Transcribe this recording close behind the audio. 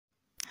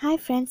Hi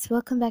friends,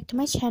 welcome back to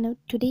my channel.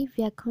 Today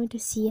we are going to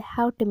see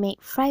how to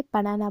make fried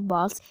banana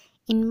balls.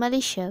 In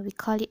Malaysia, we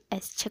call it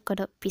as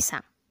Cekodok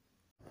Pisang.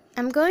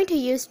 I'm going to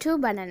use 2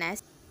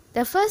 bananas.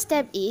 The first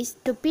step is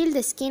to peel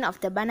the skin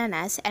of the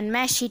bananas and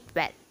mash it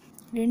well.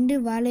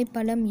 2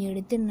 வாழைப்பழம்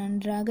எடுத்து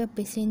நன்றாக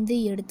பிசைந்து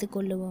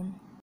எடுத்துக்கொள்ளவும்.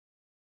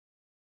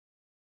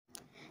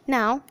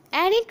 Now,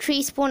 add in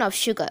 3 spoons of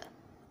sugar.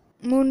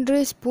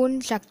 3 spoon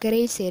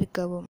சர்க்கரை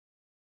சேர்க்கவும்.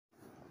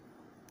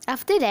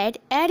 After that,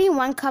 add in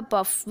 1 cup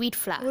of wheat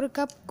flour. 1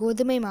 cup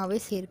கோதுமை மாவு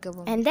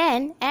சேர்க்கவும். And then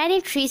add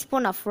in 3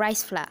 spoons of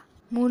rice flour.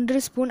 3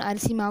 spoon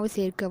அரிசி மாவு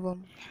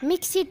சேர்க்கவும்.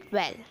 Mix it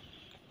well.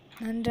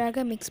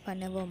 நன்றாக மிக்ஸ்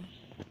பண்ணவும்.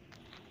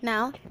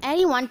 Now, add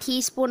in 1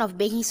 teaspoon of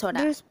baking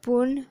soda. 1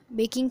 spoon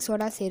baking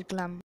soda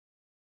சேர்க்கலாம்.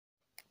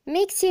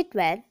 Mix it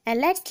well and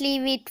let's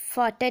leave it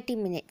for 30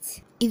 minutes.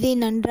 இதை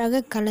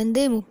நன்றாக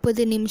கலந்து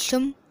 30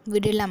 நிமிஷம்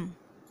விடலாம்.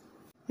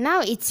 Now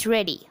it's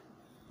ready.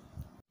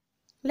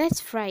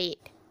 Let's fry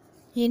it.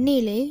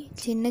 எண்ணெயிலே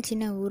சின்ன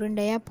சின்ன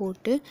உருண்டையா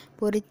போட்டு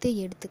பொரித்து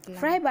எடுத்துக்கலாம்.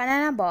 Fried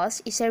banana balls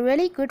is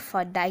really good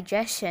for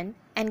digestion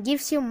and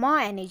gives you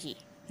more energy.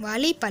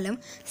 வாழைப்பழம்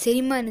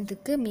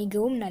செரிமானத்துக்கு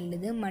மிகவும்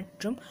நல்லது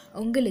மற்றும்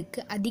உங்களுக்கு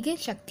அதிக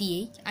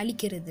சக்தியை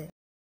அளிக்கிறது.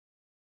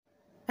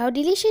 Our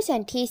delicious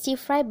and tasty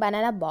fried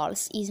banana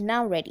balls is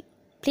now ready.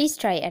 Please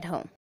try at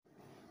home.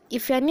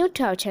 If you are new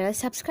to our channel,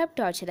 subscribe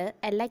to our channel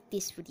and like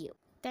this video.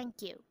 Thank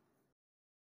you.